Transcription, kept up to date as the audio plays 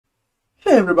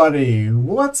Hey everybody,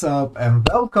 what's up and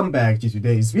welcome back to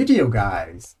today's video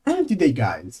guys. And today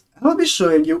guys, I'll be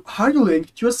showing you how to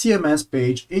link to a CMS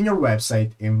page in your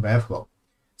website in Webflow.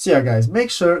 So yeah guys,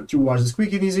 make sure to watch this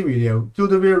quick and easy video to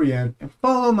the very end and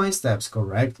follow my steps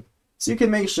correctly, so you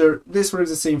can make sure this works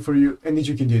the same for you and that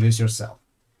you can do this yourself.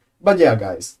 But yeah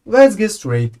guys, let's get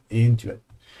straight into it.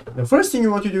 The first thing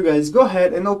you want to do guys, go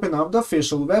ahead and open up the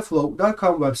official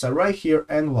webflow.com website right here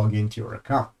and log into your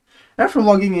account. After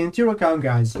logging into your account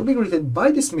guys, you'll be greeted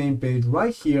by this main page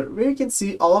right here where you can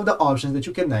see all of the options that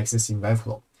you can access in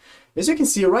Webflow. As you can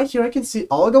see right here, I can see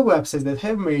all of the websites that I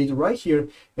have made right here,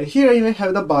 and here I even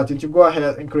have the button to go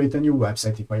ahead and create a new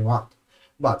website if I want.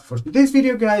 But for today's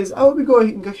video guys, I will be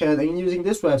going ahead and using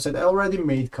this website I already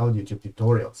made called YouTube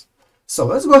Tutorials. So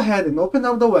let's go ahead and open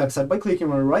up the website by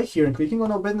clicking on right here and clicking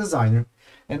on Open Designer.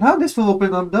 And now this will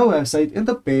open up the website in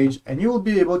the page and you will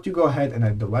be able to go ahead and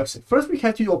edit the website. First we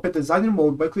have to open designer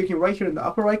mode by clicking right here in the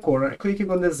upper right corner and clicking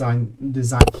on design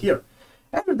here.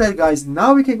 After that guys,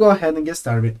 now we can go ahead and get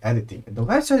started with editing. At the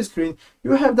left side of the screen,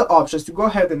 you have the options to go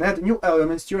ahead and add new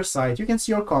elements to your site. You can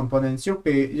see your components, your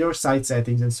page, your site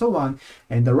settings and so on.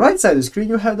 And the right side of the screen,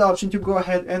 you have the option to go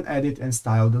ahead and edit and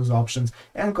style those options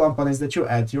and components that you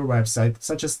add to your website,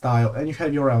 such as style, and you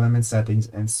have your element settings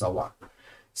and so on.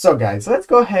 So guys, let's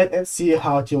go ahead and see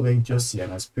how to link to a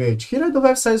CMS page. Here at the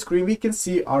left side screen, we can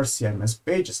see our CMS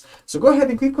pages. So go ahead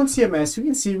and click on CMS. You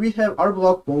can see we have our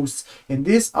blog posts and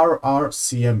these are our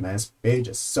CMS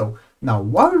pages. So now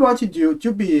what we want to do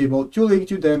to be able to link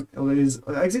to them is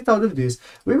exit out of this.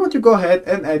 We want to go ahead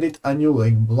and edit a new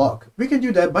link block. We can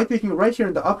do that by clicking right here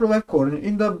in the upper left corner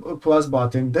in the plus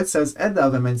button that says add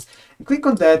elements. And click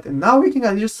on that and now we can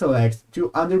either select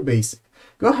to under basic.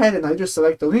 Go ahead and either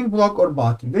select a link block or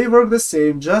button. They work the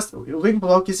same, just link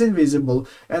block is invisible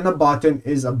and a button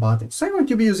is a button. So I'm going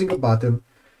to be using a button.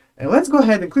 And let's go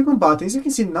ahead and click on button. As you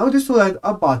can see, now this will add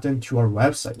a button to our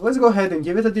website. Let's go ahead and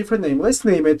give it a different name. Let's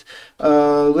name it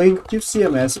link to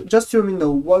CMS, just so we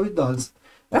know what it does.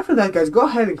 After that guys, go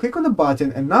ahead and click on the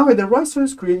button and now at the right side of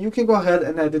the screen, you can go ahead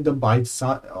and edit the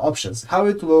byte options, how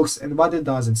it looks and what it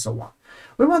does and so on.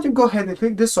 We want to go ahead and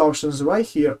click these options right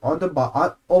here on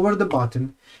the over the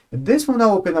button, and this will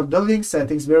now open up the link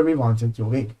settings where we wanted to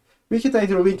link. We can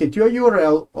either link it to a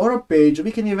URL or a page.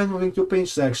 We can even link to a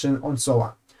page section and so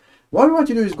on. What we want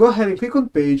to do is go ahead and click on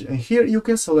page, and here you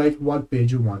can select what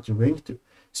page you want to link to.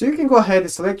 So you can go ahead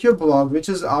and select your blog, which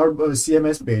is our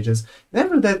CMS pages. And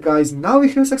after that guys, now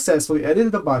we have successfully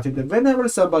edited the button, and whenever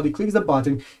somebody clicks the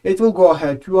button, it will go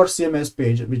ahead to our CMS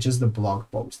page, which is the blog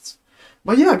posts.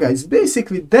 But yeah guys,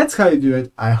 basically that's how you do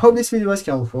it. I hope this video was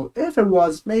helpful. If it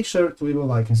was, make sure to leave a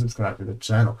like and subscribe to the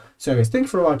channel. So guys,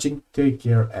 thanks for watching, take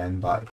care and bye.